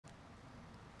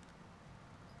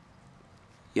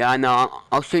Yeah, I know.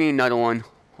 I'll send you another one.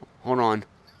 Hold on.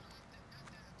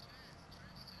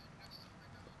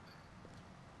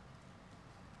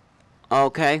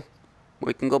 Okay.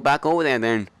 We can go back over there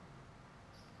then.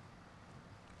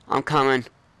 I'm coming.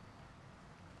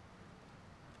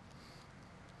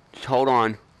 Just hold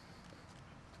on.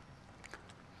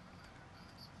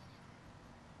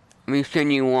 Let me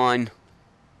send you one.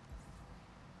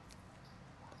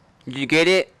 Did you get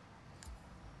it?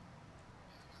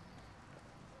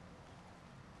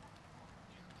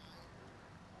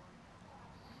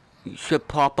 It should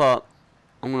pop up.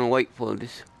 I'm gonna wait for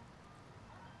this.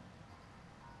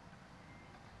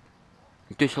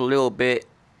 Just a little bit.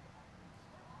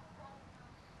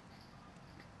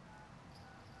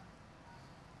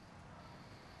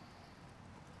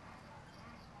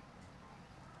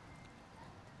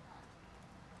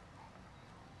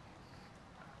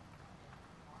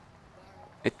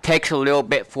 It takes a little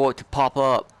bit for it to pop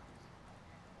up.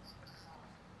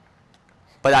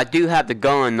 But I do have the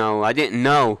gun though. I didn't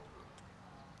know.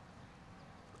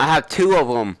 I have two of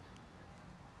them.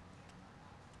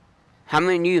 How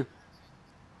many you?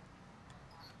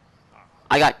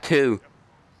 I got two.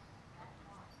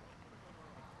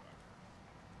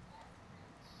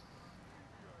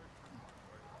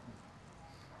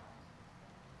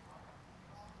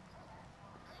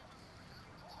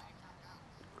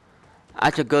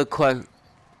 That's a good question.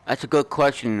 That's a good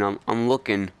question. I'm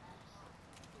looking.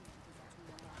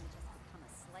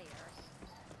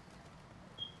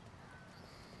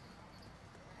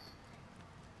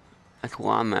 That's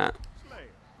where I'm at.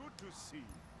 Good to see you.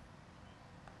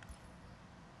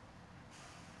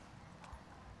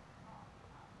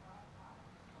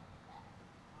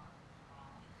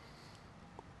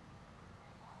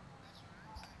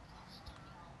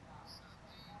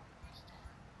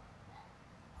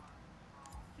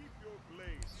 Keep your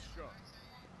blades sharp.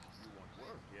 You want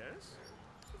work, yes?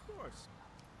 Of course.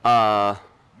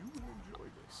 You will enjoy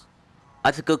this.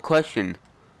 That's a good question.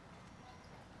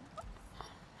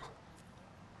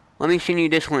 Let me send you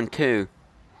this one too.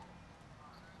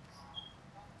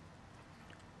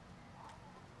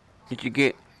 Did you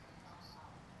get?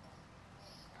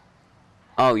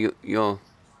 Oh, you're.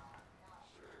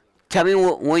 Tell me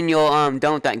when you're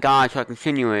done with that guy so I can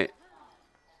send you it.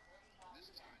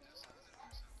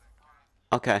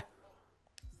 Okay.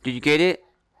 Did you get it?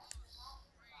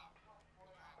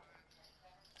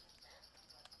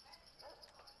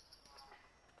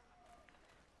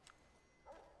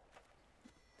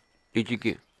 Did you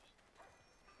get?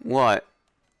 What?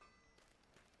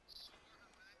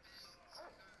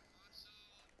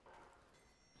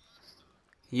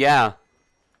 Yeah.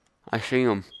 I see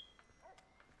him.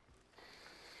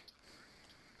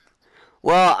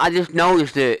 Well, I just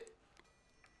noticed it.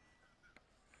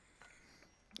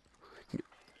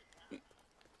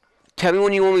 Tell me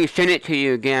when you want me to send it to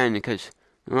you again, because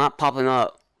they're not popping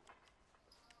up.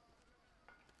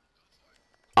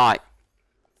 Alright.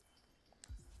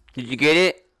 Did you get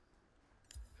it?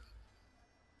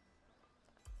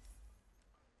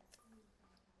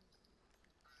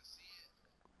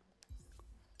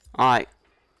 Alright.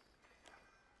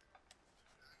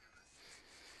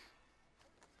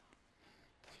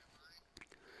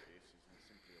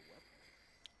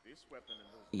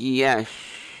 Yes.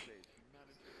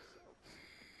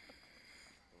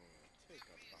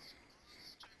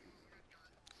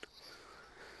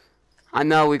 I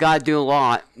know, we gotta do a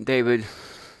lot, David.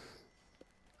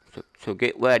 So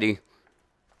get ready.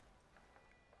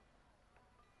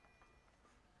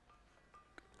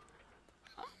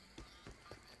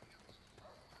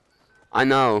 I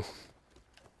know.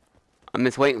 I'm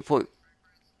just waiting for...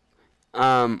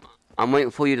 I'm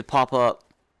waiting for you to pop up.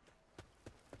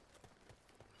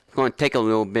 It's gonna take a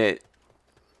little bit.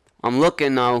 I'm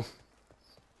looking though.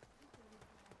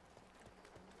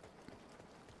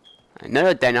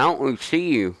 Another thing, I don't really see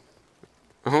you.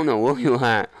 I don't know where you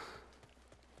at.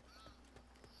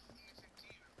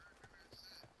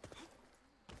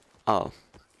 Oh.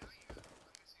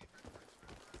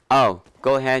 Oh,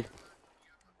 go ahead.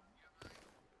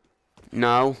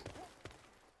 No.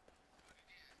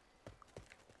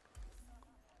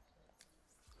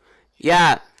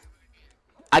 Yeah.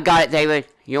 I got it, David.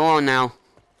 You're on now.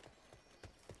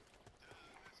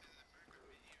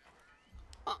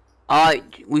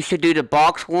 Alright, we should do the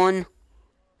box one.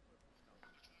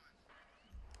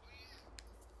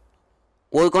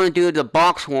 We're gonna do the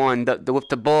box one, with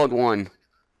the board one.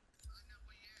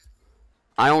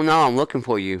 I don't know, I'm looking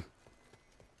for you.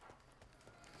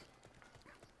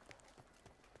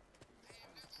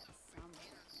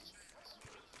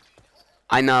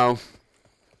 I know.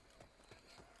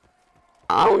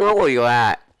 I don't know where you're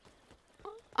at.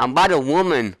 I'm about a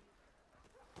woman.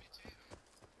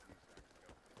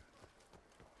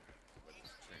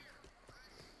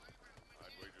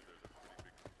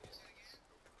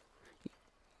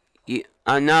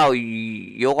 I know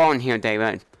you're on here,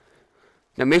 David.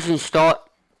 The mission start.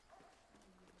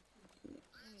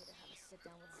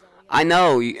 I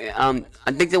know. I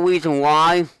think the reason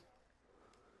why,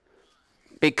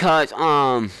 because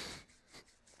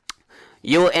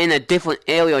you're in a different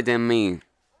area than me.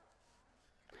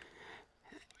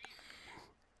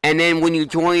 And then when you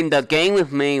join the game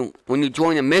with me, when you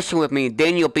join the mission with me,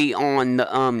 then you'll be on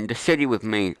the city with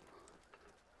me.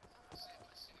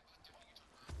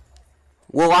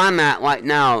 Where I'm at right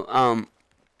now,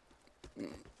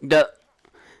 the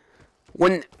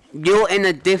when you're in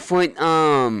a different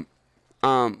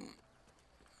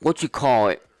what you call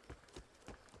it,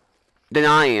 than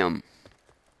I am.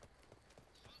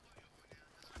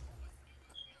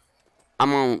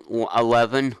 I'm on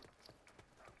 11.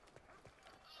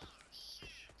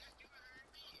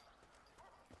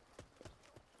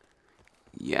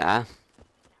 Yeah.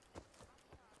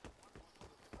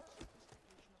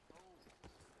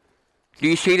 Do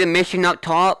you see the mission up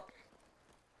top?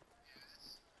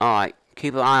 Alright,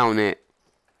 keep an eye on it.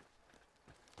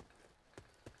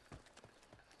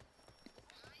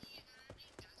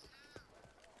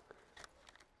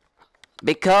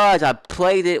 Because I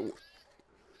played it.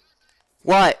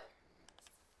 What?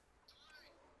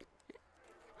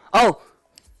 Oh!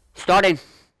 Starting.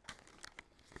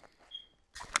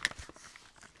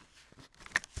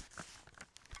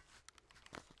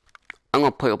 I'm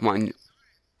gonna put up my.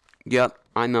 Yep,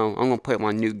 I know. I'm gonna put up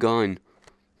my new gun.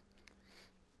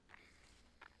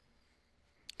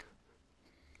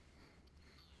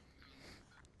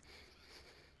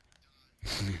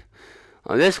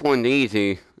 Oh, this one's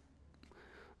easy.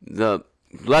 The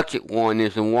electric one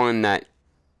is the one that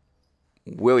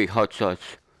really hurts us.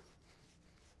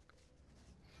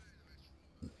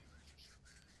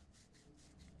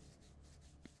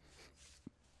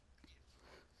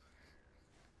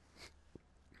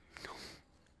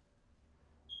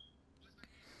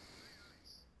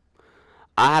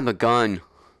 I have a gun.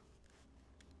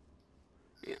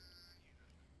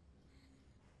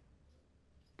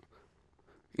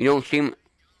 You don't see?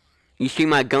 You see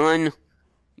my gun?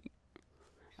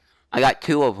 I got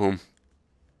two of them.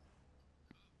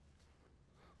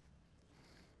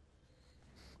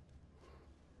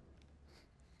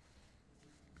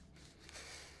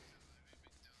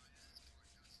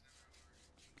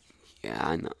 Yeah,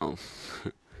 I know.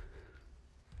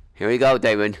 Here we go,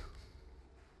 David.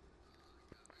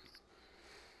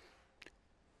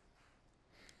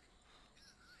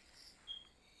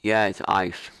 Yeah, it's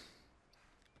ice.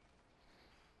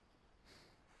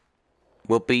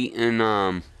 We'll be in,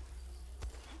 I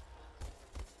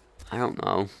don't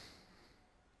know.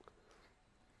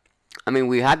 I mean,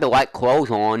 we had the white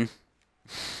clothes on.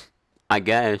 I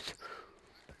guess.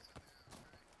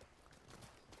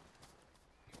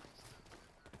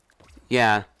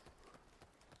 Yeah.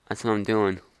 That's what I'm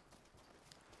doing.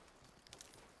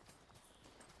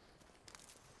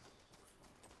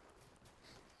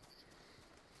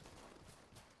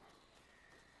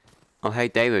 Oh, hey,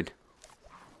 David.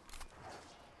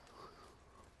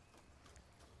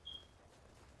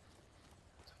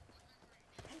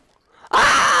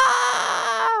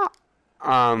 Ah!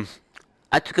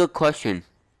 That's a good question.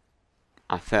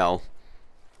 I fell.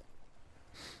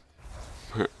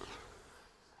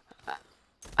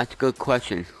 That's a good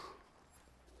question.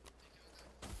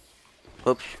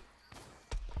 Oops.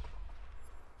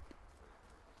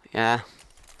 Yeah.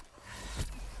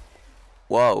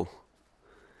 Whoa.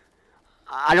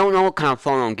 I don't know what kind of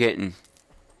phone I'm getting.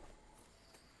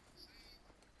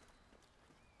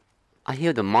 I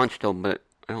hear the monster, but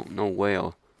I don't know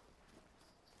where.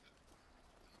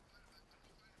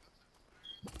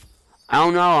 I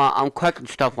don't know. I'm collecting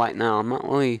stuff right now. I'm not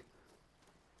really.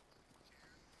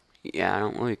 Yeah, I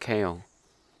don't really care.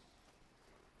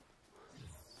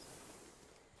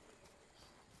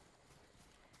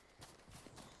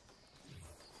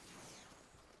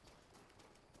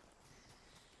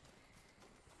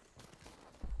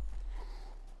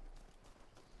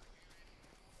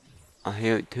 I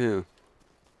hear it too.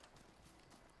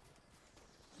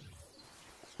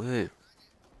 Wait.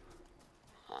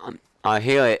 I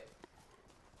hear it.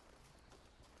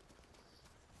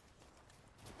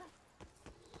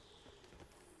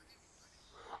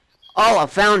 Oh, I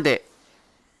found it.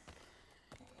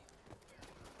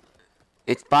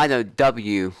 It's by the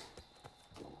W.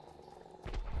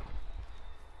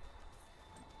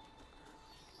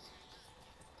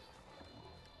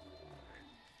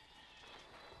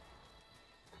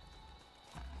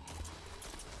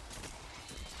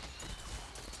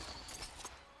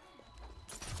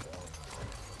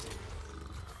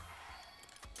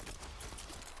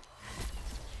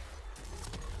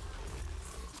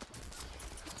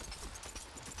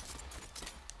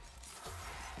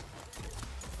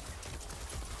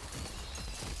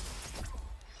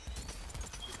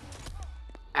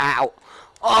 Ow.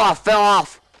 Oh, I fell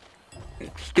off.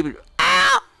 Stupid.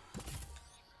 Ow.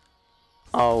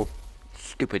 Oh,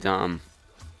 stupid,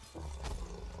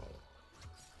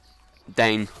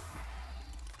 Dane.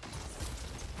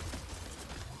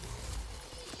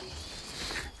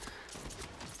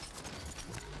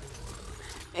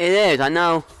 It is, I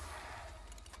know.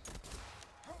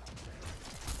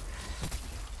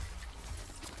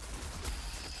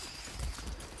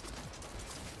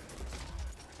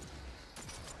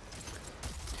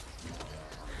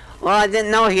 Well, I didn't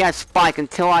know he had Spike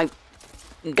until I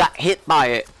got hit by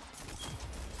it.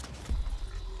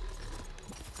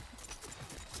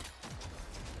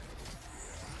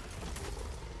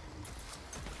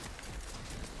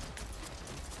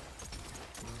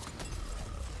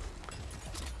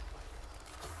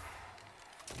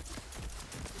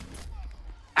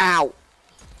 Ow.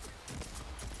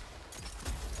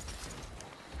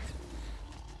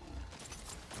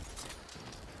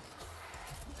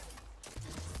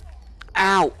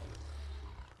 Ow.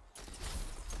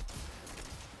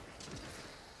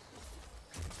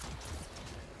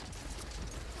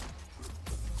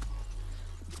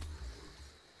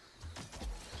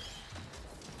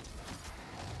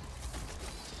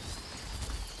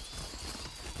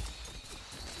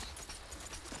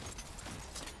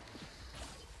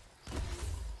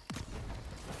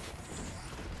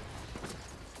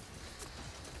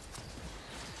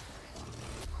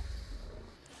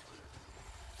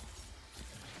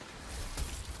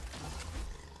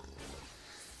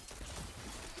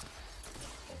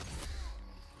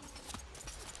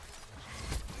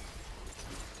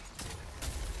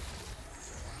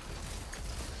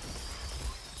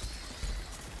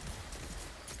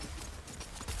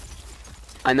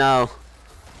 I know.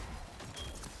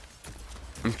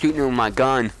 I'm shooting with my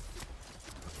gun.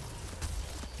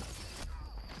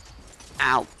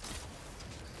 Ow.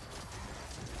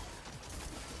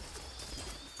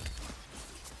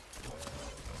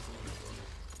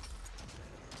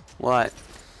 What?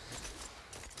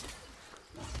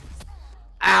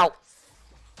 Ow.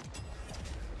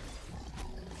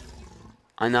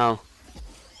 I know.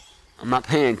 I'm not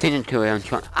paying attention to it. I'm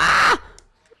trying. Ah!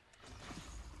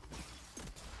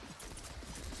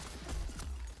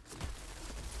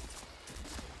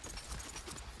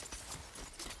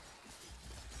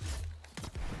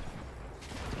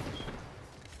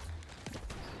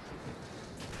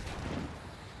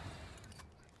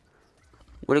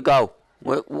 Where'd it go?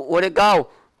 Where'd it go?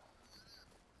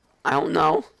 I don't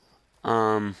know.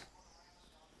 I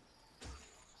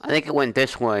think it went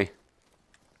this way.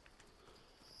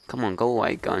 Come on, go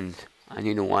away, guns. I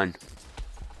need a one.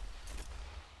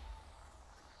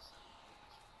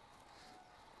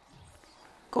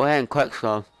 Go ahead and click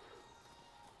so.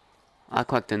 I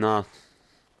clicked enough.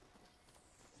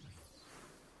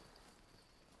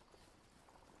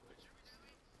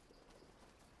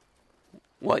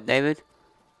 What, David?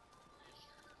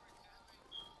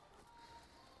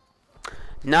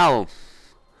 No.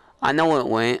 I know where it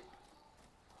went.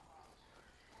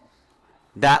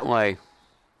 That way.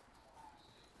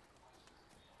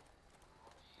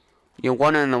 You're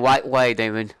going the right way,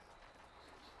 David.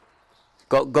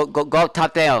 Go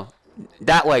top there.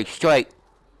 That way, straight.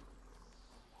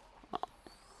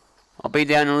 I'll be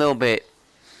there in a little bit.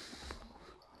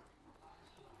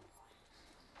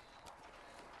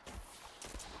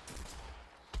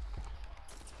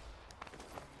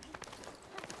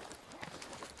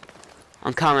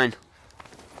 I'm coming.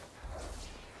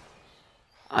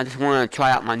 I just want to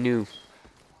try out my new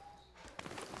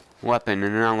weapon,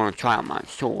 and then I'm going to try out my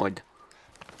sword.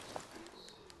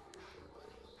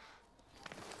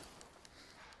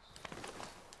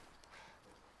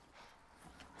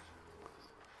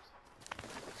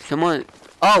 Someone...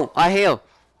 Oh, I heal.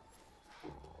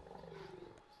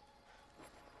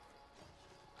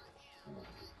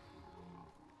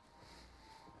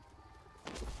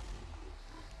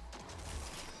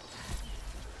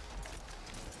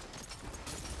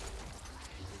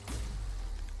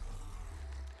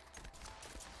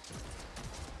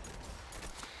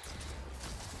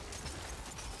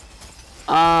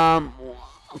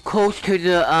 Close to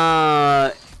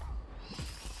the,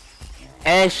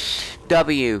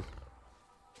 SW.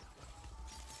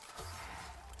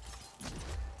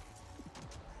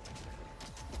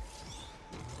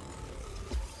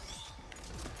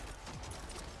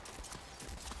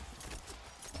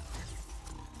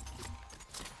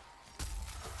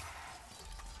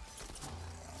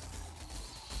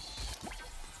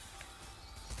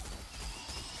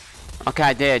 Okay,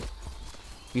 I did.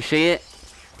 You see it?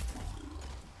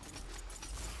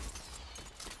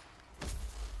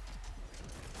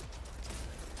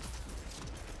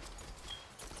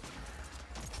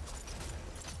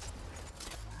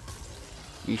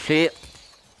 You see it?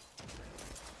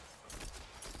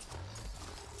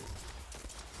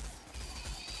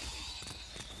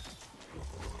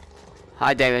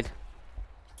 Hi, David.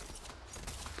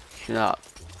 Shut up.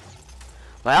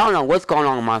 But I don't know what's going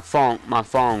on with my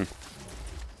phone.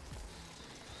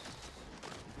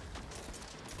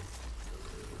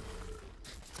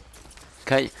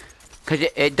 Cause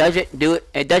it doesn't do it.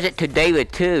 It does it to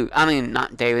David too. I mean,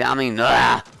 not David. I mean,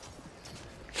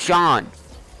 Sean.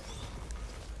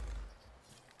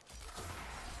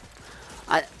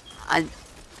 I.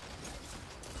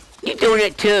 You doing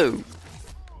it too?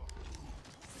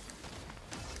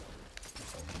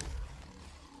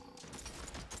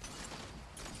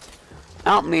 I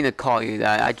don't mean to call you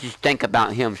that. I just think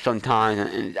about him sometimes,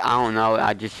 and I don't know.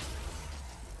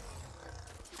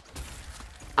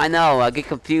 I know. I get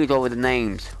confused over the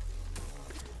names.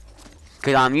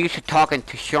 Because I'm used to talking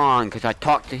to Sean, because I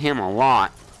talk to him a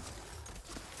lot.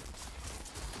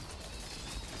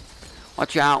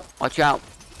 Watch out, watch out.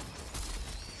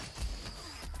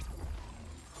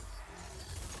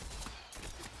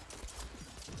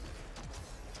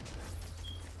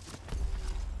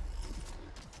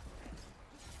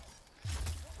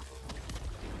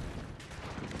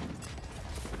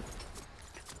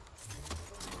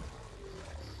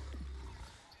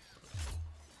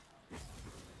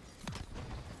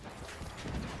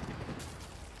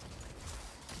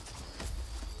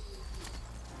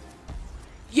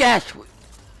 Yes!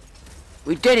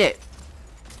 We did it!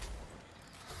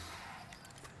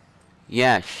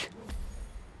 Yes.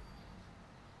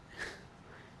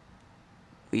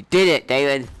 We did it,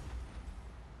 David.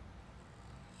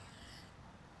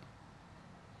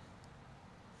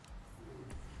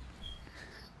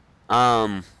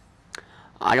 I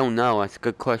don't know. That's a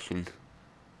good question.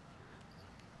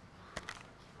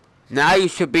 Now you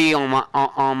should be on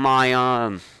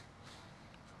my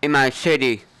in my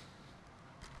city.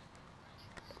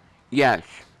 Yes.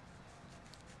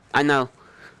 I know.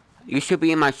 You should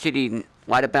be in my city.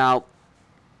 What about?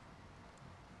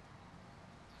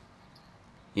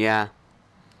 Yeah.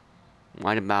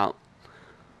 What about?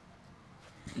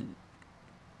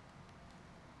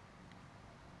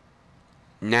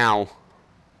 Now.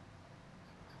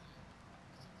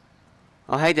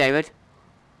 Oh, hey, David.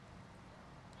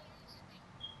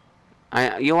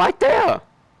 You're right there.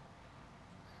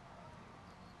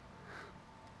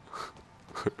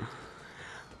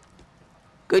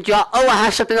 Good job. Oh, I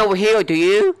have something over here. Do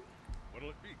you? What'll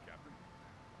it be, Captain?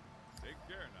 Take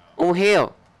care now. Over here.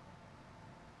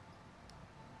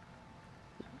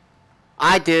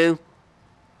 I do.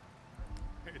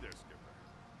 Hey there, Skipper.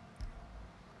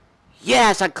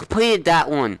 Yes, I completed that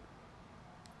one.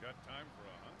 Got time for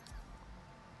a hunt?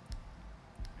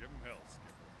 Give 'em hell,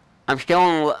 Skipper. I'm still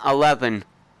on 11.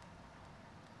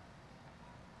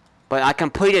 But I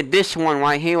completed this one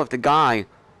right here with the guy.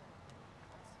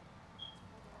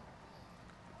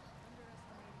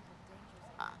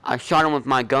 I shot him with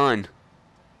my gun.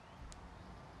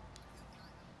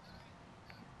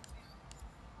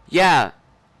 Yeah.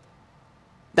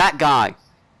 That guy.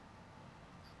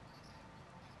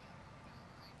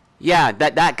 Yeah,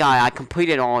 that guy. I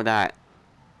completed all of that.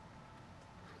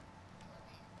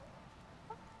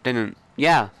 Didn't.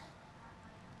 Yeah.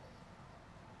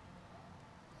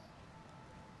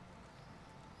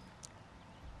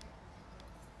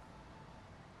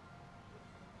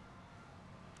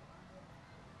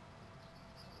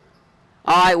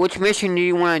 Alright, which mission do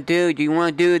you want to do? Do you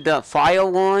want to do the fire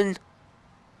one?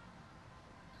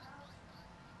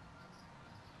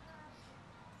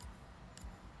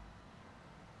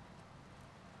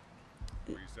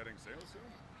 Are you setting sail soon?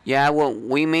 Yeah, what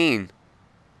we mean?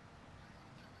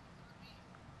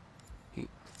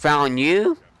 Found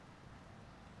you?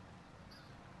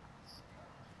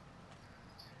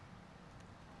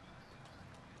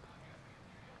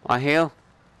 Right here?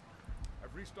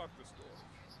 I've restocked the stores.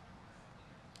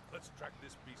 Let's track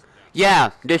this beast down.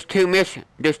 Yeah, there's two mission.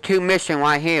 There's two mission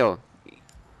right here.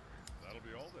 That'll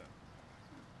be all then.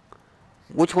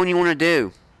 Which one you want to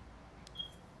do?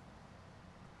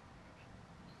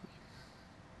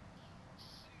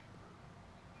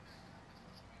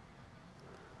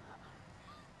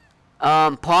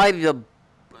 Probably the.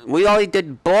 We already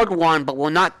did bird one, but we're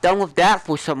not done with that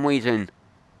for some reason.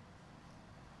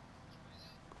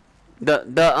 The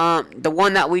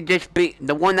one that we just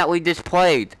the one that we just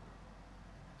played.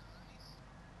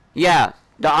 Yeah,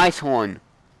 the ice one.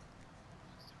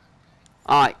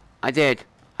 Alright, I did.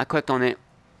 I clicked on it.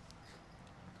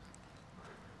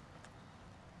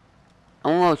 I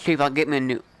want to see if I can get me a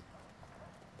new.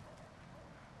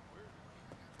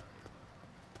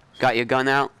 Got your gun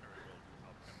out?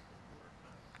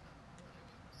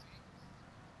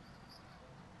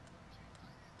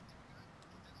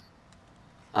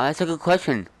 That's a good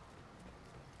question.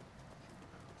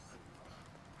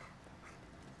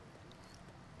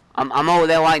 I'm over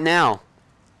there right now.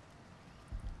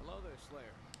 Hello there, Slayer.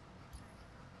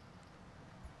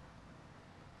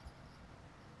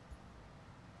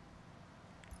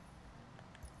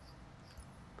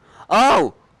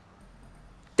 Oh,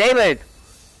 David,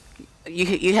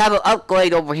 you have an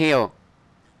upgrade over here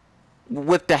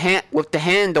with the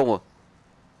handle,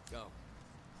 Go.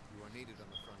 You are needed on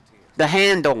the frontier. the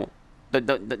handle,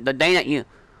 the thing that you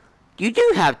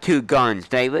do have two guns,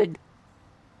 David.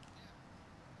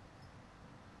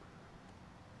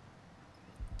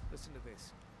 Listen to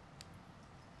this.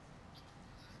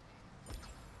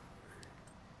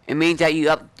 It means that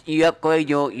you upgrade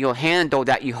your handle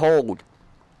that you hold.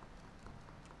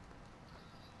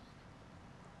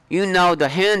 You know the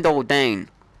handle thing.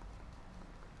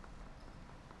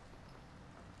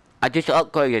 I just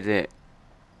upgraded it.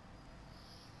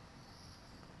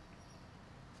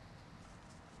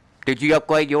 Did you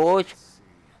upgrade yours? Let's see.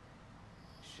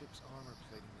 Ship's armor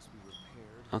plating must be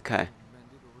repaired. Okay.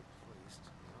 Mended or replaced.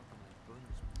 Alchemite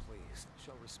burners replaced.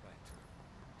 Show respect.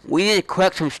 We need to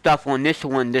correct some stuff on this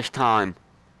one this time.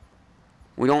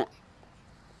 We don't.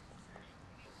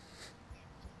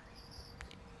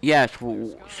 Yes,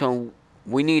 so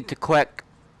we need to correct.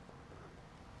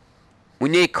 We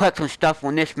need to correct some stuff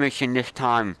on this mission this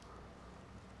time.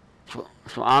 So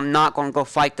I'm not gonna go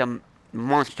fight the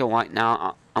monster right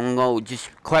now. I'm gonna go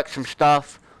just correct some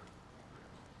stuff.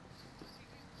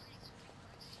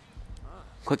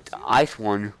 Click the ice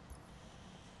one.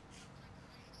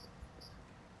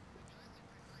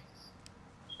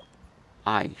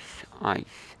 Ice, ice.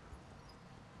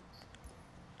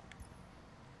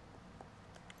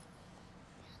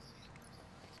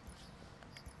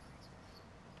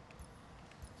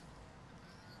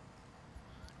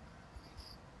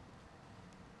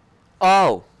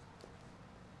 Oh.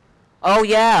 Oh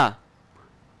yeah.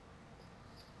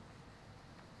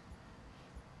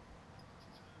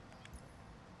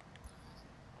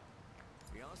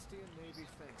 The Ostian Navy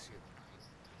thanks you.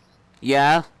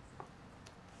 Yeah.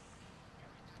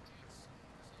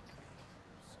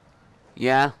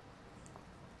 Yeah.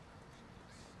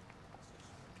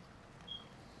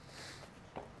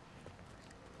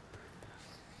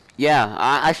 Yeah,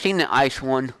 I seen the ice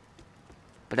one.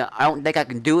 But I don't think I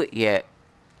can do it yet.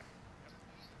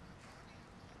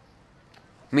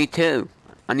 Me too.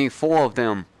 I need 4 of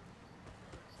them.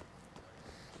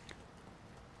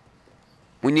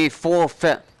 We need 4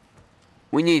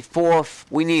 We need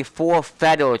 4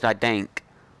 feathers, I think.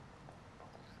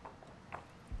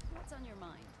 What's on your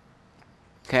mind?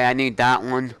 Okay, I need that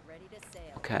one. Get ready to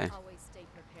sail. Okay. Always stay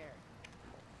prepared.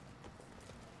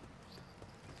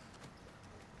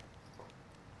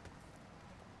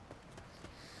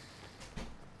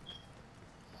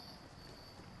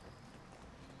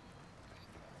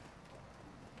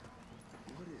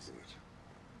 What is it?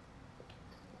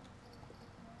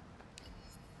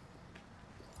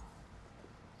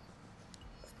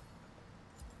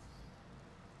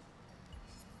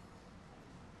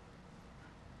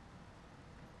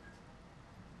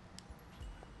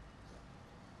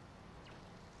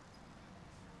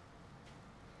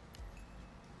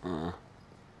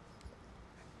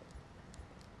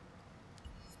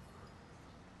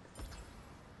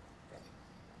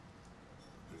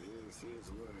 This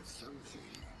is worth something.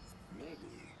 Maybe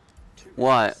 2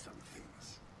 What?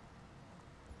 somethings.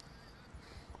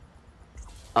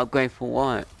 Upgrade for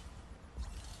what?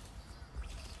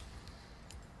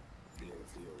 If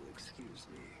you'll excuse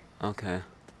me. Okay.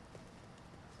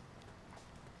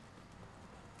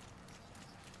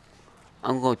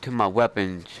 I'm going to my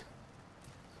weapons.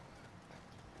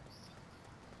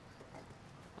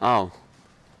 Oh.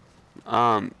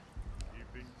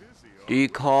 Keeping busy, Do you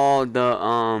call the,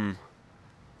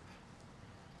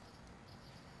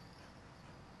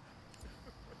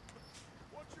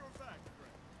 What's your back,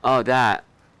 friend? oh, that.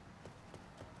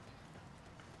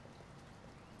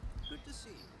 Good to see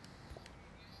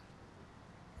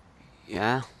you.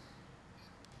 Yeah?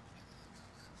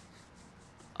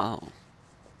 Oh.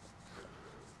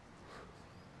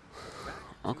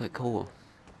 Okay, cool.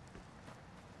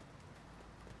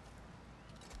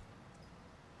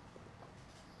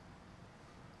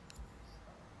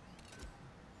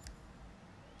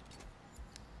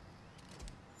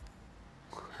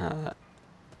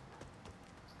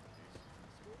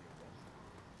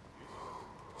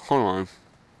 Hold on.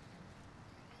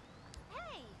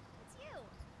 Hey, it's you.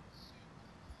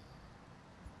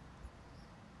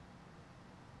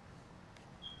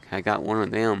 I got one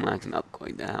of them. I can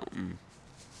upgrade that one.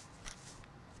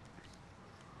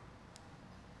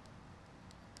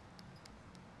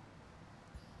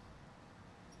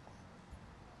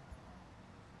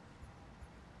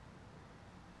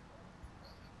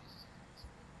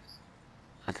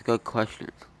 That's a good question.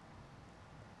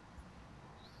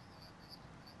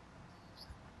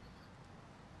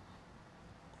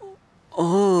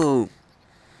 Oh,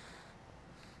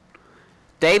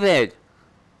 David,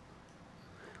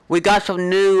 we got some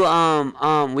new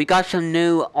armor,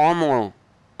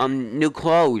 new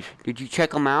clothes. Did you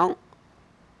check them out?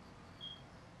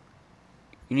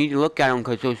 You need to look at them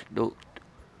because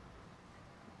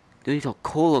these are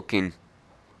cool looking.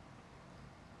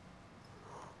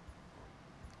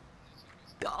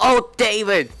 Oh,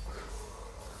 David!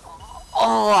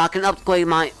 Oh, I can upgrade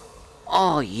my.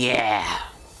 Oh yeah.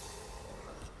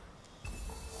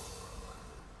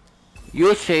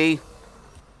 You'll see.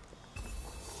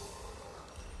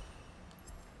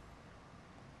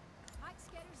 Pike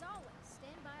Skaters always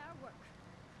stand by our work.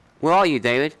 Where are you,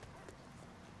 David?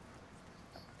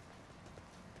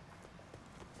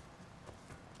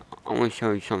 I want to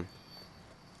show you something.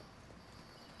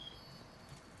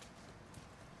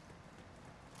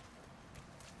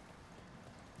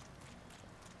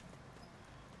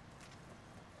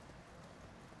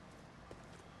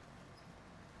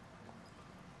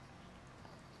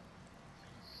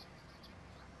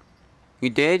 You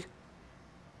did?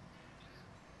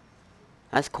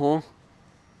 That's cool.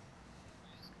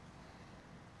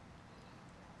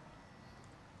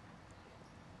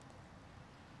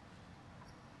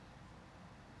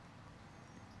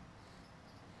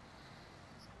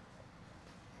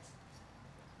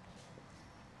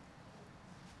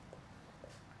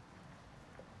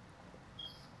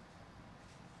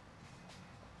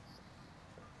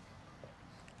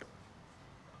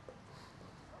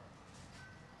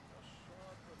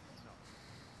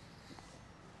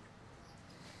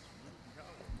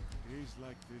 Days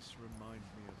like this remind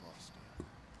me of Austin.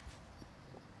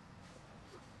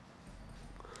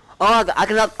 Oh, I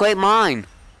can upgrade mine.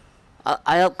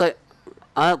 I upgrade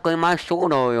my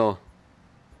sword oil.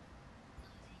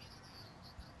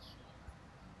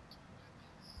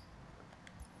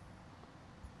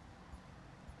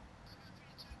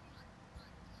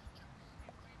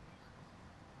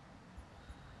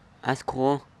 That's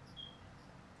cool.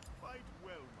 Fight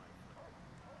well, my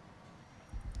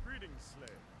friend. Greetings,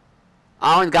 slave.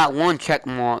 I only got one check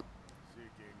mark.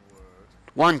 Seeking word.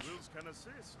 One. Wills can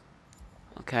assist.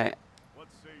 Okay. What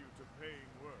say you to paying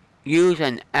work? Use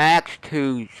an axe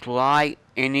to slide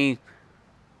any.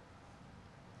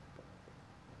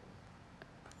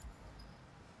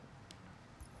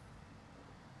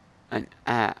 An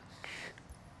axe.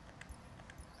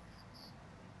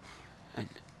 An,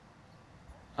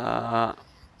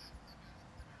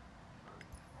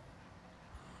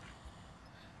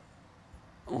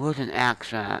 where's an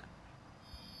axe at?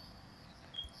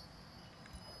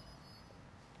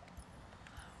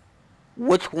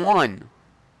 Which one?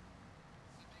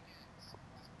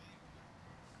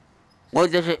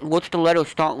 What does it? What's the letter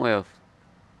start with?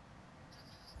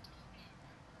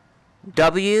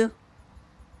 W?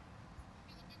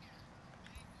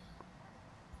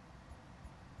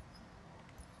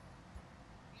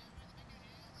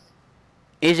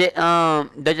 Is it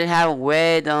does it have a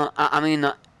red I mean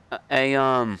a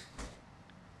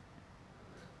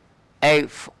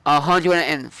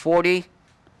 140?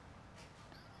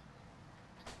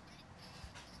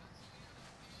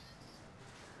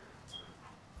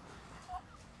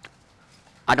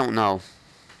 I don't know.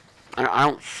 I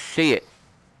don't see it.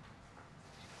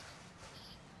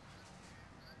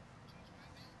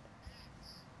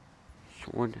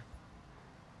 Sword.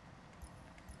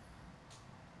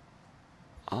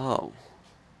 Oh.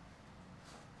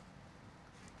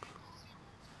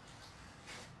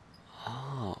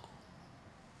 Oh.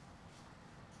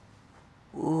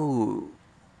 Ooh.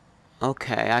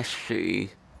 Okay, I see.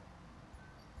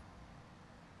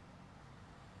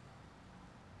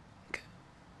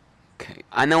 Okay,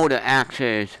 I know what the axe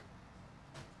is.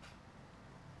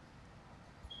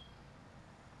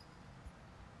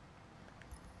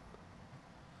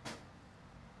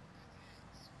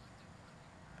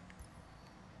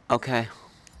 Okay.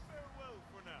 Farewell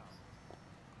for now.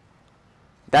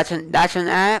 That's an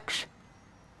axe?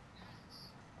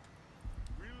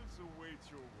 Wills await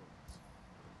your words.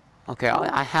 Okay,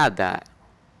 I have that.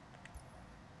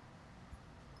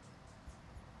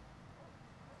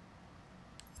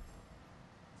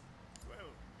 Well,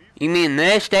 these You mean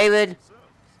this, David? themselves.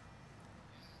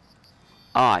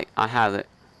 Alright, I have it.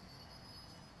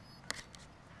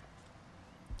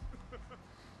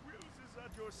 Wills is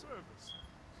at your service.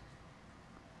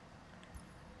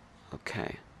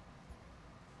 Okay.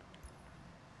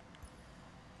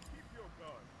 Keep your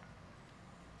guard.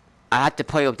 I have to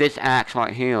play with this axe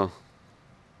right here. How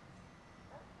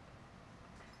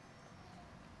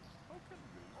can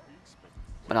Wills be expected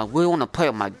to But I really want to play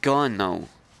with my gun, though.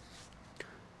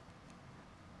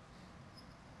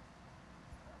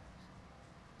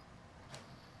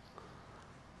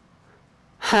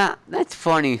 Ha! That's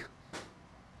funny.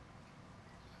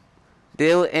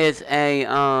 There is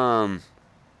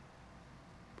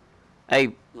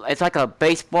it's like a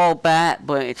baseball bat,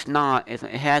 but it's not. It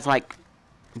has like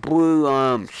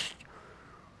blue,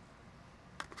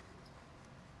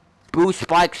 blue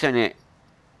spikes in it.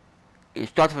 It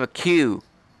starts with a Q.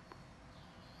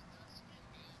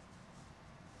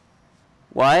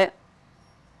 What?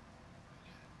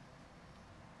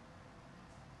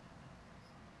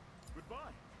 Goodbye.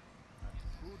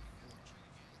 And good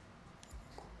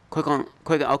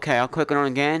fortune. Okay, I'll click on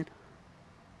it again.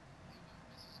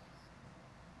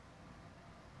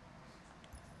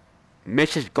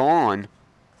 Mrs. Gone.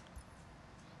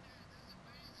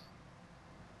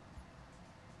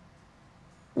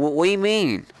 What do you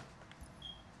mean?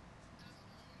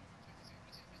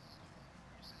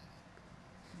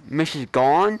 Mrs.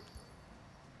 Gone?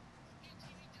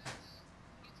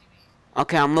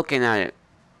 Okay, I'm looking at it.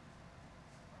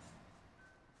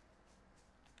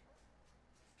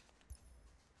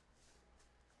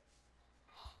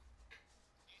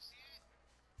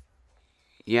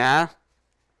 Yeah?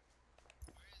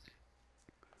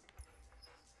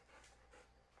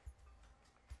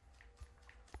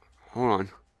 Hold on.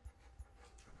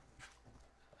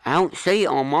 I don't see it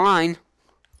on mine.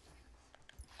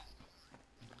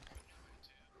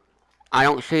 I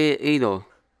don't see it either.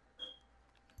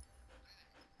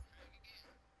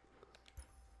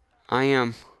 I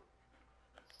am.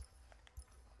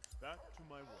 Back to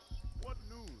my work. What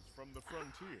news from the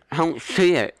frontier? I don't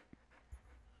see it.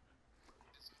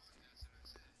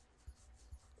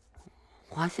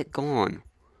 Why is it gone?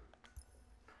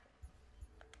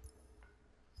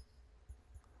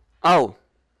 Oh.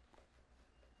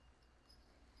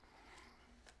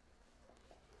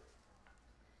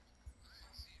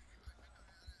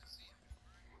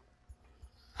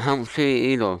 I don't see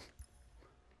it either.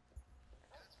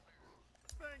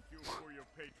 Thank you for your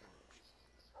patronage.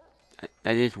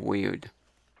 That is weird.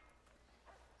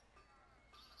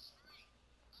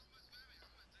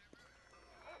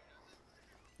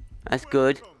 That's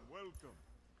good. Welcome.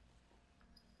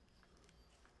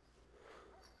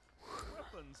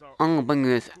 Weapons are I'm gonna bring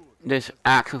this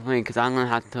axe with me because I'm gonna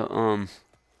have to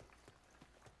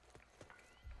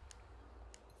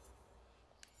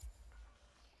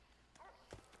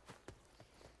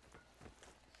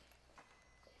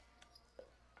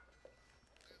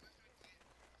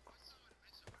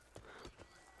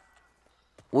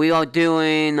we are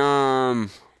doing I'll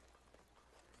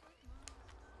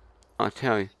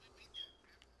tell you.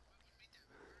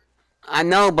 I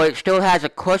know, but it still has a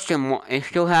question mark. It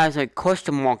still has a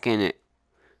question mark in it.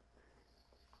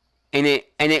 And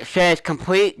it says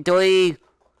completely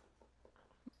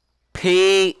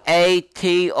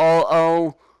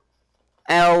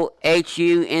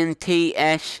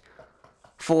PATROLHUNTS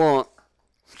for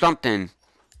something.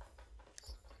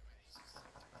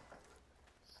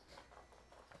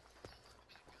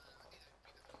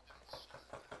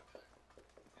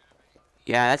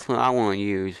 Yeah, that's what I want to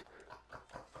use.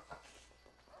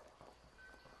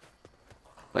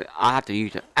 But I have to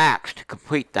use an axe to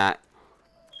complete that.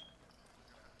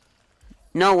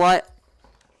 You know what?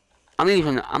 I'm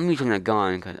using a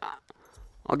gun because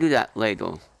I'll do that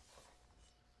later.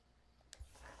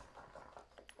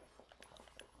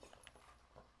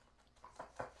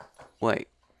 Wait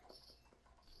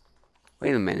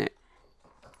a minute.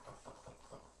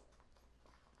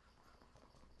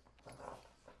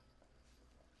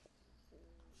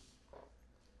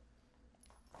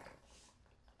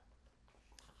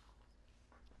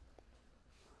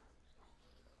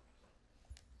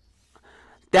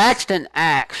 That's an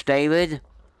axe, David.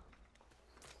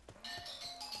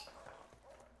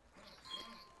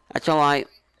 That's alright.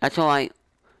 That's alright.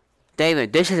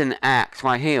 David, this is an axe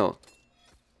right here.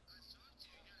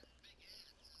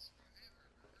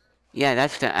 Yeah,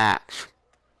 that's the axe.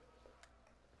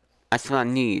 That's what I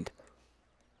need.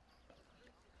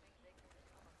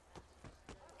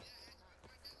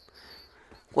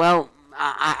 Well,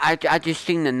 I just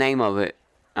seen the name of it.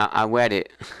 I read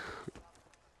it.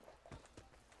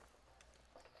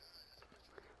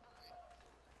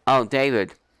 Oh,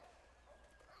 David.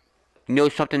 You know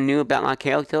something new about my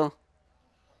character?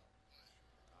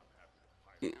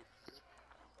 You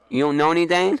don't know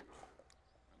anything?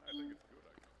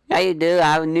 Yeah, you do.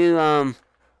 I have a new, I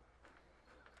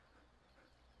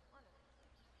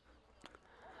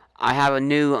have a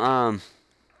new,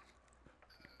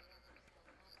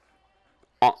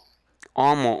 armor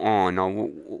on, or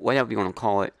whatever you want to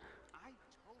call it. I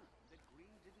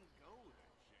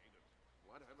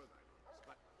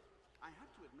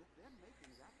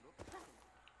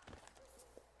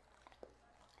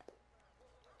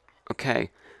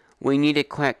Okay. We need to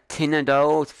collect 10 of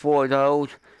those, 4 of those.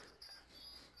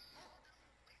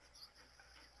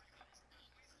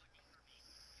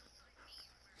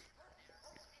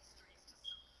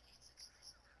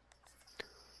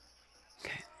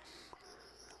 Okay.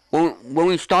 When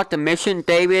we start the mission,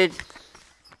 David,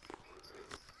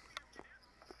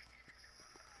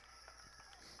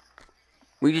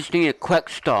 we just need to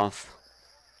collect stuff.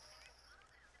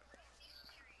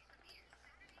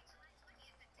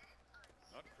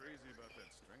 Not crazy about that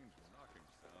strange knocking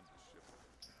sound the ship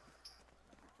makes.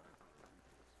 Every time I believe it.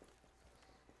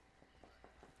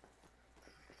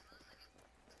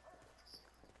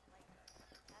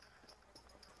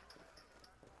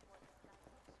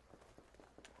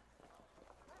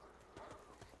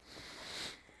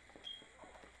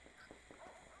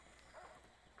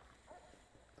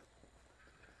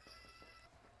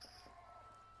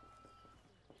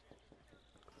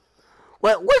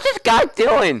 What's this guy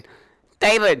doing?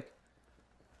 David!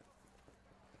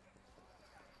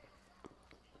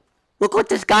 Look what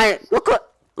this guy, look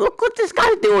what this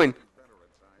guy's doing.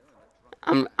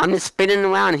 I'm just spinning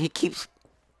around and he keeps,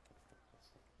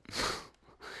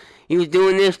 he was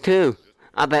doing this too.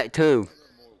 I bet too.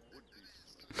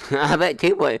 I bet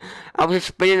too, but I was just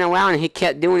spinning around and he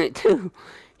kept doing it too.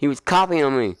 He was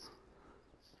copying me.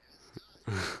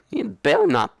 He better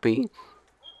not be.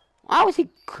 Why was he?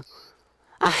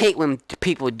 I hate when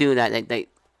people do that.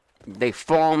 They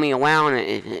follow me around and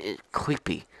it's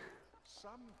creepy.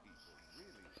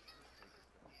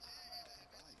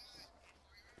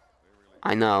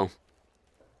 I know.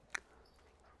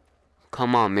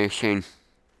 Come on, mission.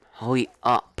 Hurry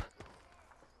up.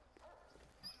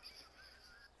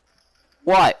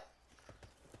 What?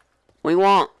 What do you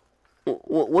want?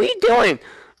 What are you doing?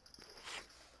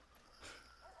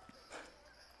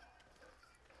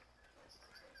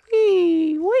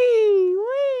 Wee, wee,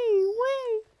 wee,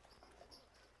 wee.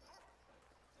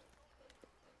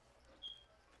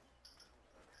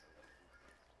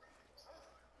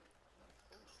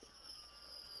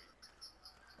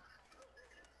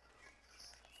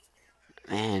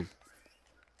 Man.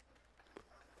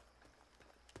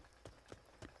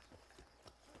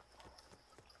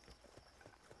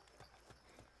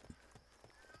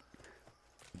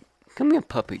 Come here,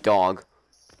 puppy dog.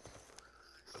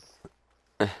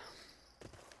 I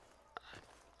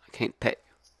can't pet you.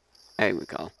 There we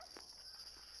go.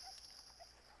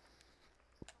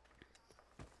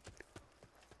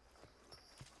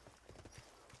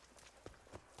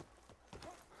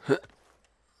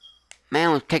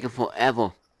 Man, it's taking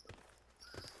forever.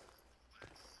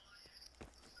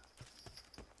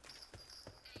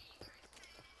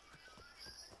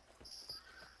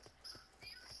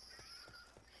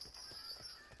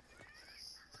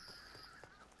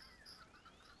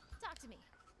 Talk to me.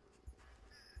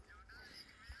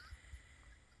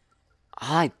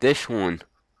 I like this one.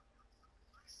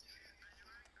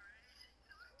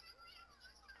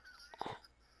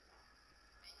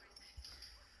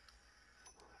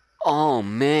 Oh,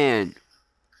 man.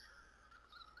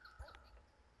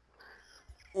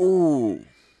 Ooh.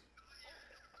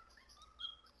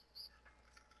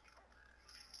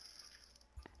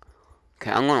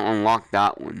 Okay, I'm gonna unlock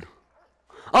that one.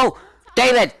 Oh,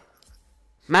 David!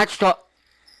 Match stop.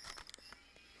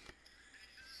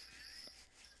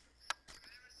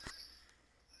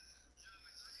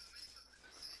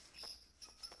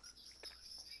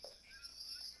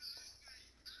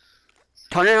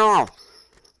 Turn it off.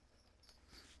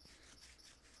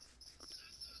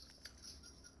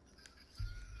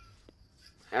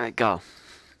 There we go.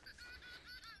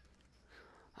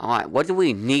 Alright, what do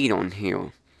we need on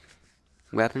here?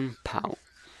 Weapon power.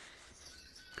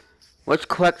 Let's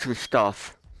collect some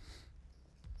stuff.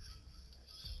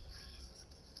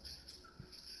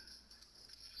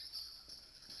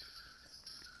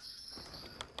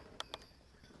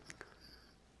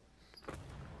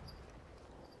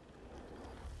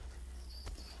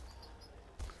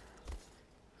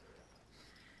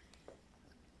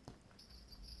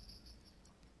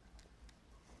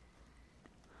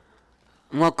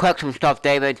 I'm gonna collect some stuff,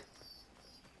 David.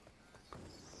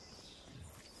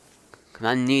 Cause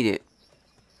I need it.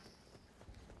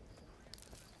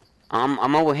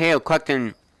 I'm over here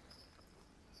collecting.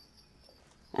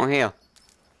 Over here.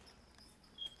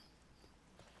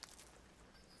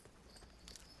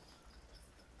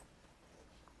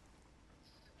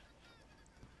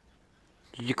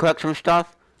 Did you collect some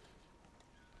stuff?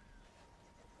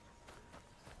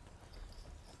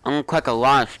 I'm gonna collect a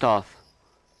lot of stuff.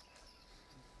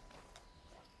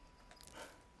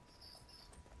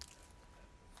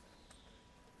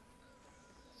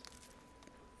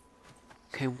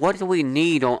 Okay, what do we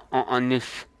need on this?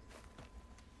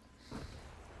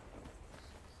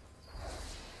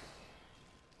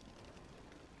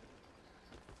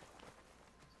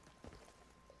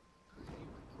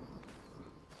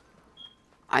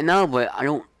 I know, but I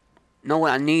don't know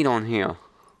what I need on here.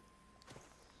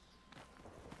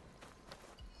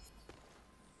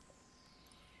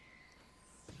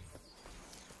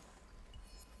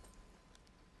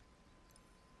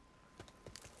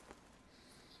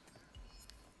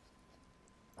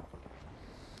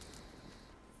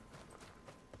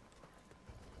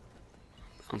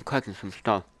 I'm collecting some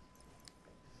stuff.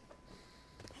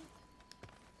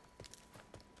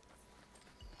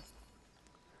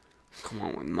 Come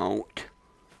on, remote.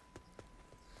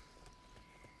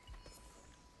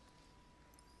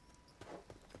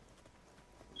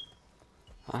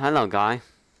 Oh, hello, guy.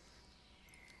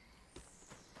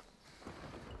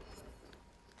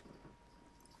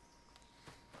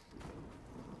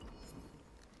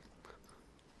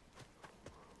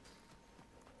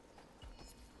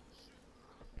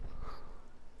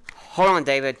 Hold on,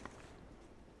 David.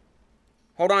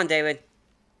 Hold on, David.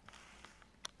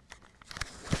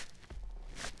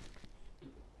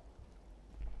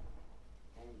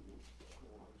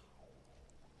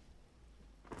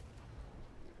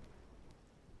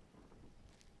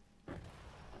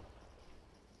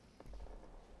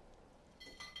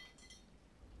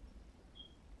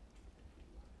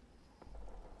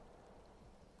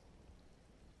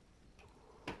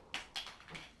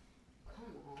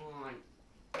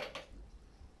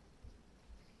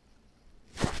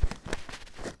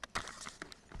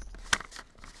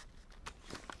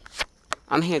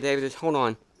 I'm here, David. Just hold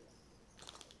on.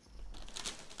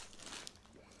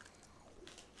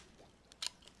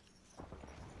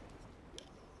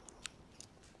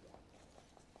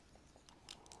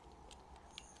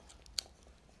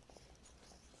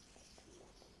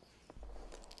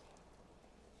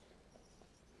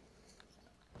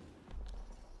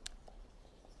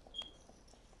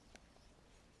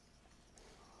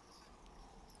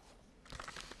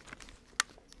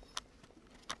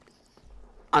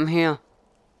 I'm here.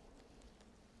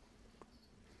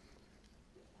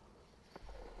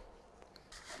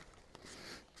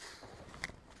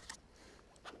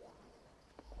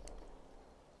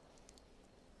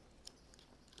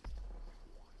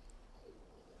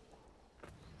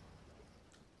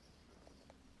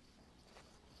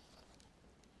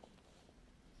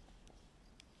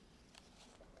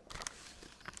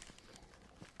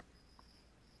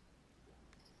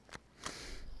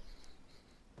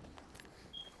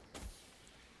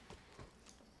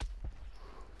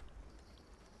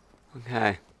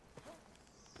 Okay.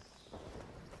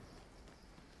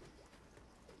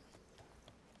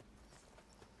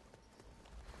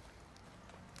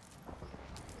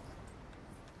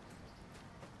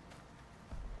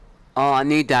 Oh, I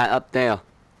need that up there.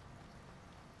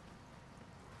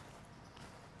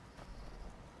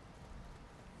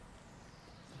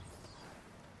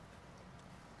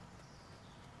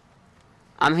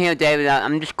 I'm here, David.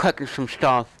 I'm just cooking some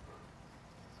stuff.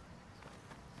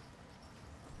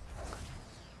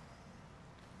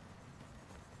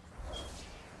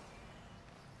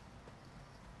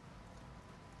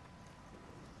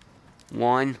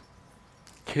 One,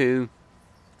 two,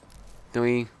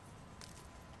 three,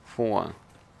 four.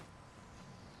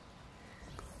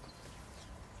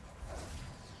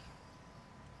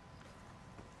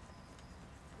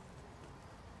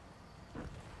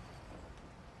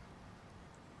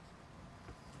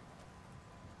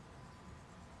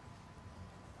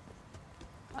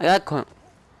 I got oh,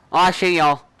 I see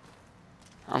y'all.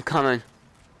 I'm coming.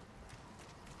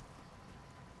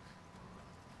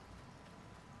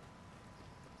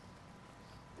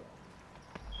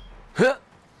 Huh.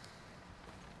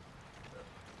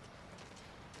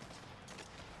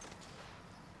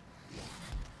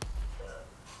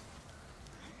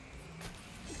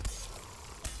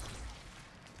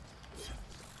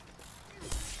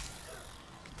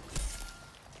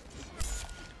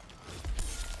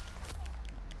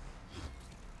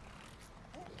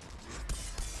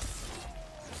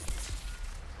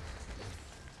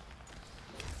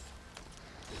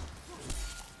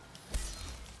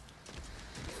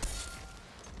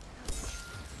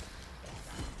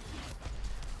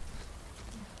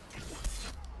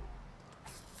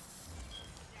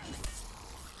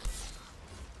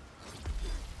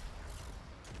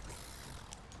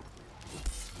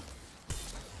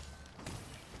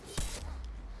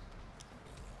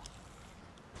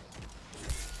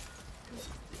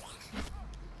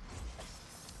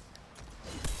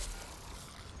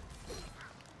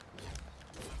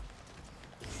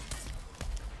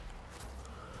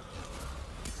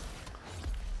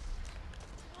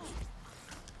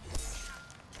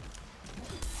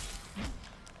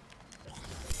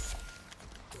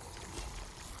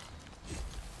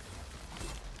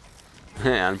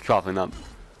 I'm chopping up.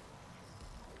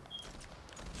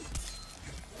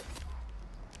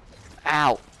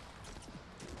 Ow.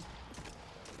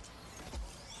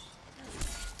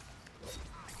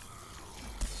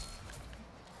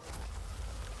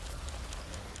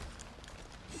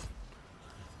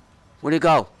 Where'd it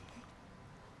go?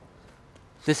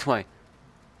 This way.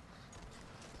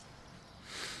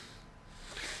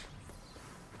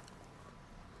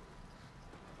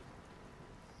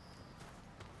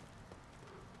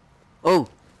 Oh!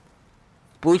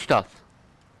 Blue stuff.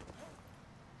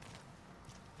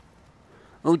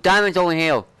 Oh, diamonds over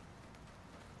here.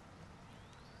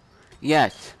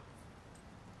 Yes.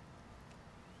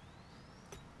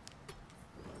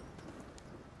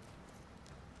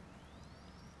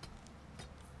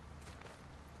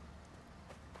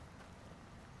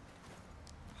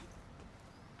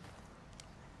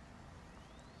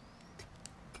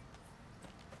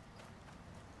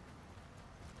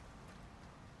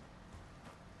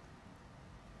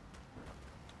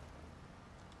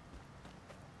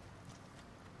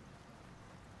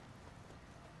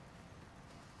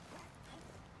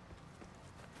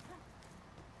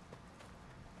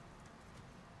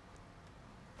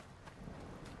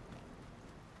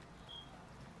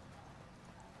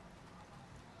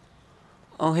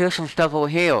 Oh, here's some stuff over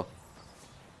here.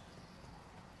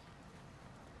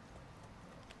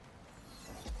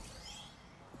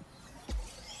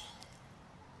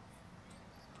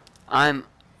 I'm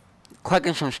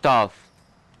clicking some stuff.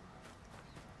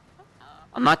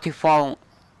 I'm not too far.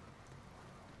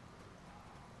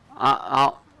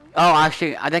 Oh, I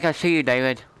see. I think I see you,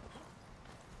 David.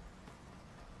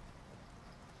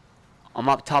 I'm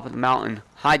up top of the mountain.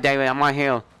 Hi, David. I'm right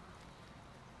here.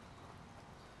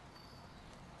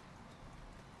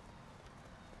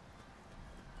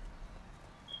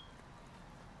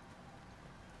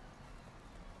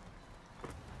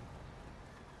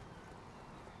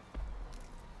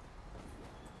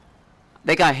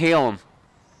 They got heal him.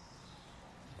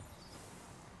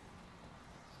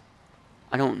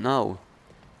 I don't know.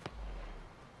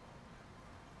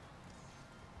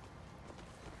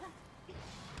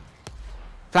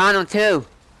 Found him too.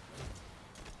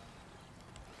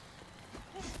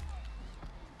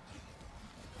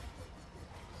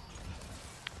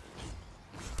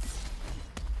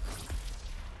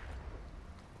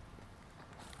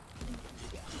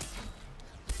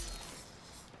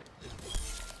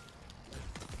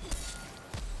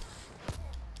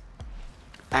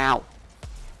 Ow.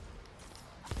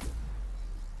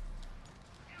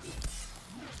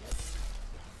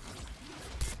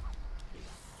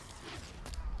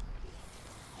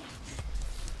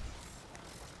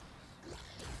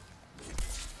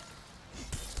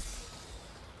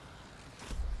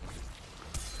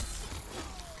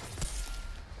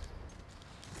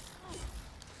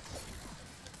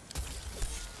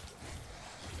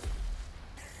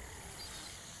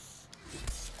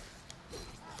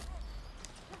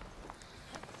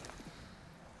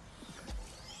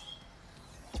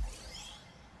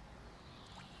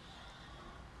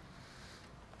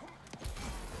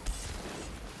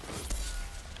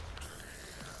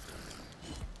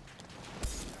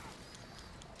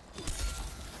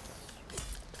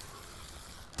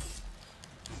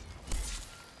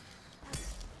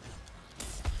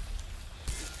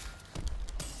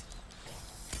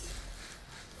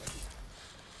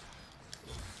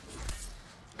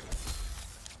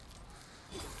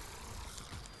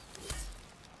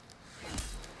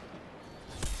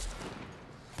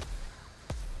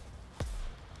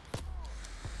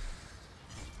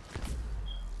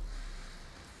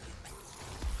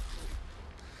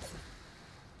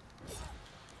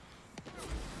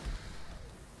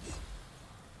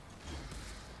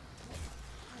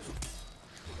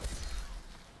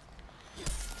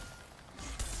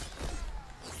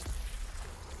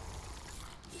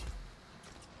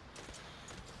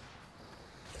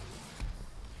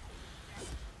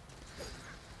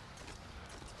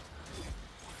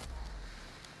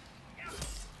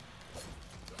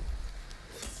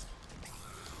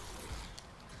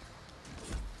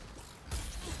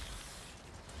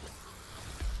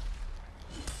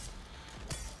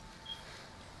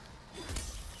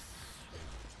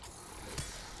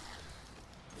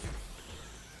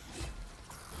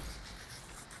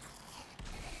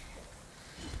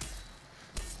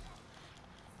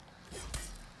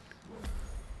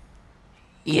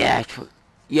 Yes.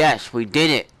 Yes, we did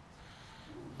it.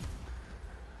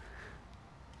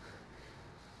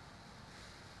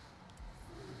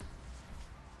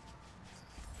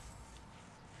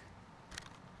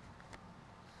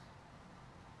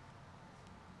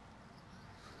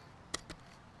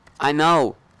 I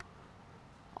know.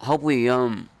 hope we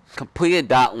completed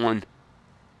that one.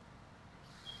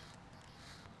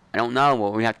 I don't know,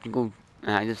 but we have to go.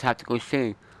 I just have to go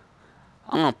see.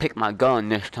 I'm gonna pick my gun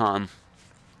this time.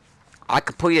 I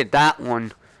completed that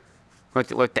one with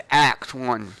the axe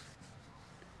one.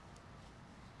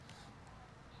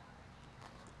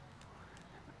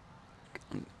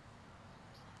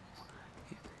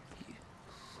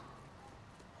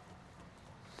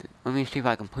 Let me see if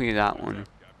I completed that one.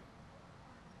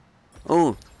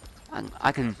 Oh,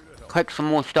 I can collect some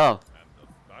more stuff. And the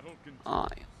battle continues.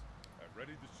 Alright. I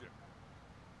ready the ship.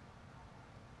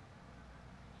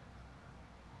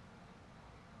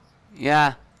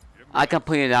 Yeah, I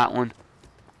completed that one.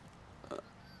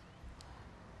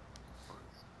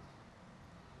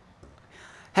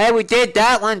 Hey, we did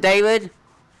that one, David.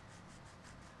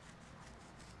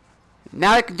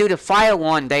 Now I can do the fire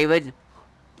one, David.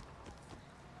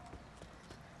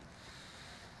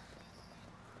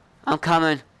 I'm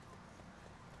coming. I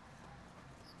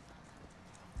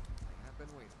have been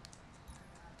waiting.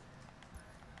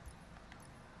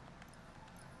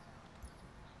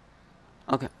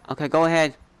 Okay, go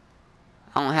ahead.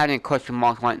 I don't have any question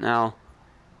marks right now.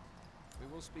 We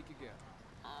will speak again.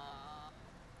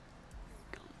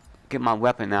 Get my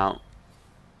weapon out.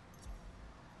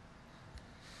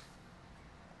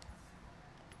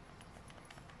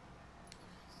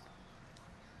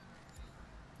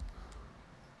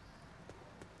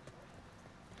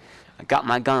 I got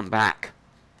my gun back.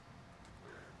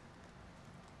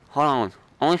 Hold on.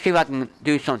 I want to see if I can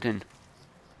do something.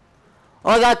 Oh,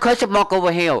 I got a question mark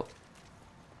over here.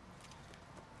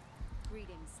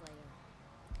 Greetings, Slayer.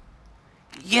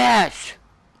 Yes!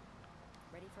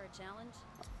 Ready for a challenge?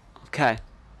 Okay.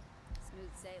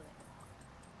 Smooth sailing.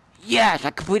 Yes,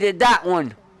 I completed that one.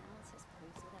 Their analysis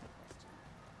proves without question.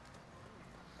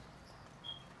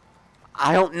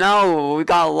 I don't know. We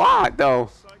got a lot,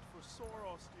 though. Sight for sore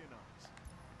Austrian eyes.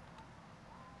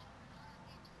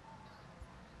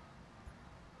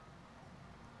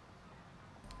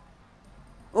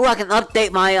 Oh, I can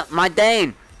update my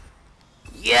Dane.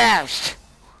 Yes!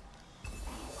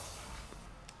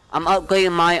 I'm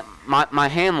upgrading my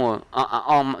hammer.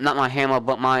 Not my hammer,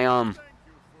 but my Thank you for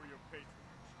your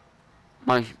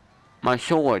patronage. my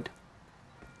sword.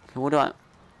 So what do I?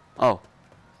 Oh,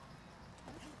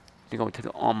 to go to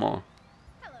the armor.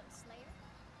 Hello,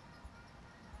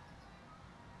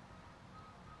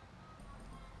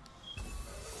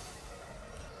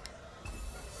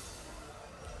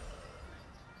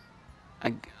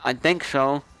 Slayer. I think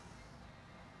so.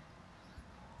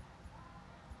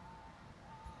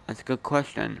 That's a good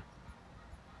question.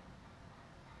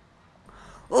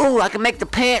 Oh, I can make the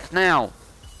pants now.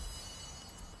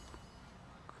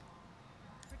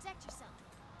 Protect yourself.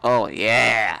 Oh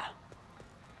yeah.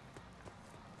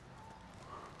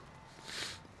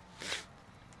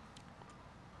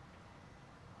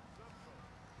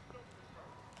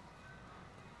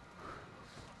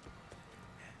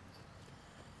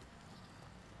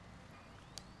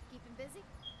 Keeping busy?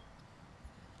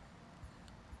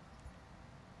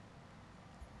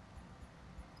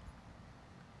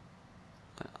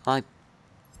 I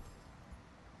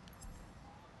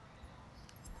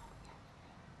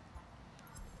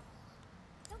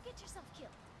Don't get yourself killed.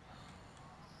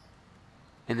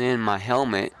 and then my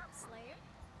helmet Stop, Slayer.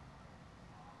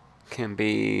 can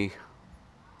be.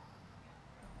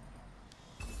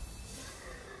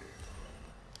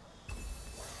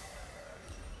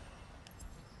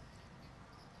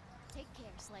 Take care,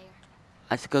 Slayer.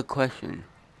 That's a good question.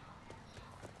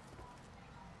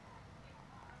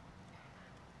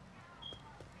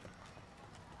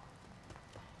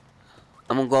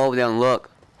 I'm gonna go over there and look.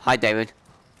 Hi, David.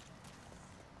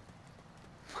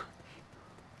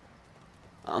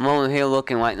 I'm over here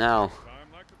looking right now. Time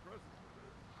like the present.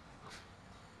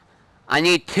 I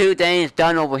need 2 things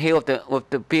done over here with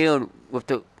the beard, with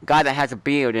the guy that has a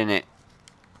beard in it.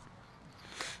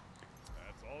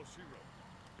 That's all she wrote.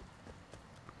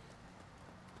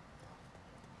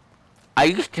 I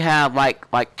used to have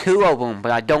like 2 of them,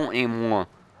 but I don't anymore.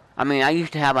 I mean, I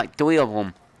used to have like 3 of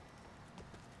them.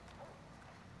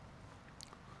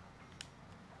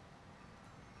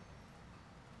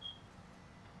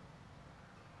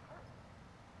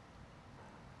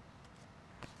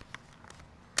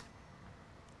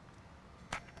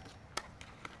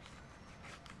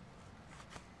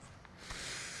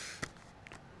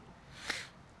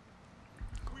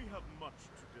 We have much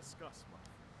to discuss, my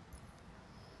friend.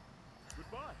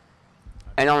 Goodbye.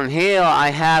 And on here, I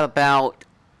have about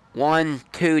 1,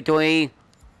 2, 3, A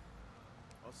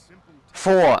simple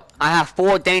 4. I have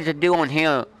 4 things to do on here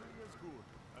only as good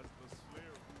as the slayer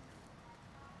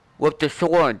who with the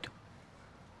sword.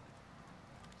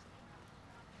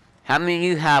 How many do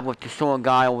you have with the sword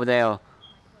guy over there?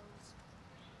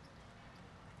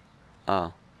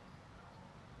 Oh.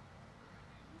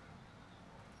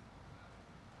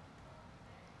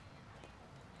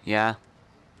 Yeah.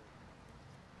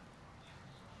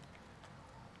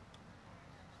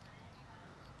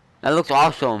 That looks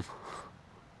awesome.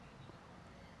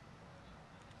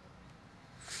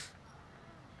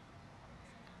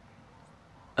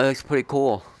 That looks pretty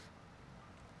cool.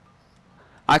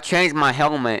 I changed my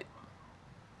helmet.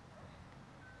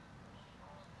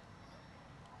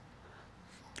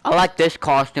 I like this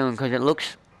costume because it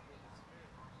looks...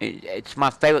 It's my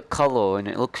favorite color and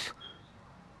it looks...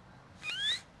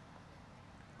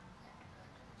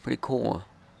 pretty cool.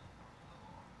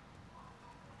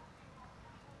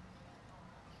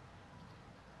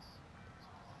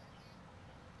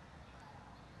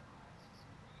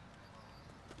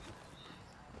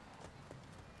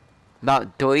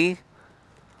 About 3?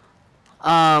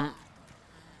 I'll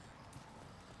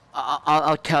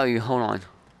tell you, hold on.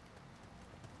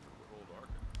 Old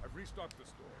Arkin. I've restocked the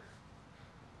store.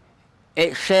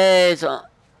 It says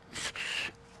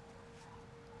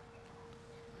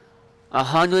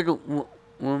 100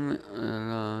 women.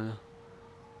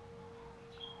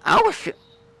 I was. Very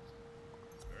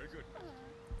good.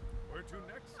 Where to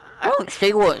next? I don't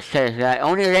see what it says. That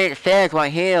only thing it says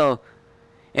right here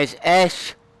is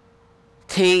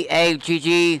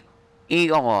STAGGER.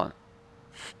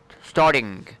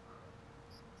 Starting.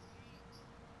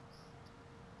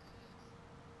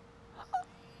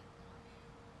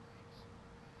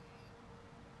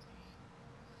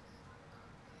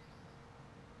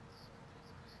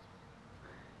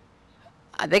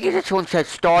 I think this one says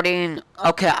starting.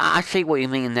 Okay, I see what you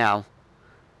mean now.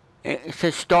 It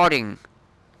says starting.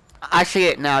 I see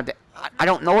it now. I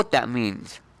don't know what that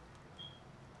means.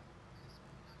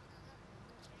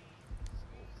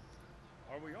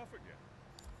 Are we off again?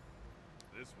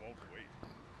 This won't wait.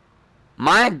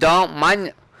 Mine don't.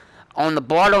 Mine on the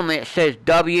bottom it says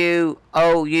WOUND.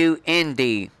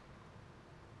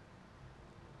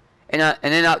 And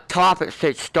then up top it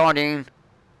says starting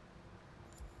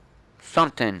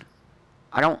something.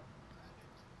 I don't.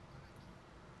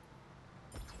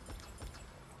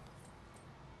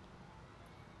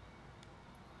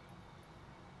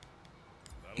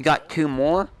 You got 2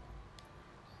 more?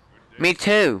 Me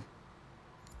too.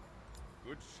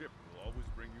 Good ship will always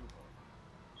bring you home.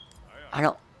 Aye,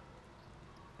 aye.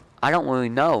 I don't really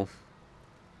know.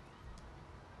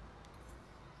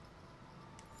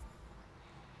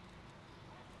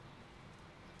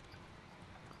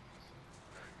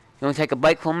 You wanna take a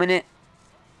break for a minute?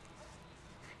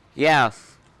 Yeah.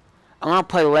 I'm gonna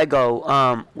play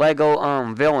Lego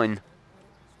villain.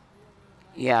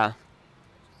 Yeah.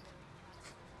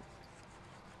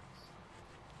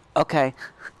 Okay.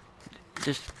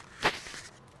 Just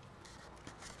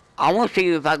I wanna see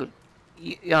if I could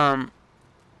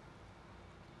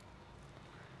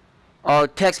or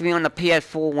text me on the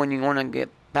PS4 when you wanna get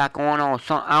back on or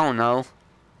something. I don't know.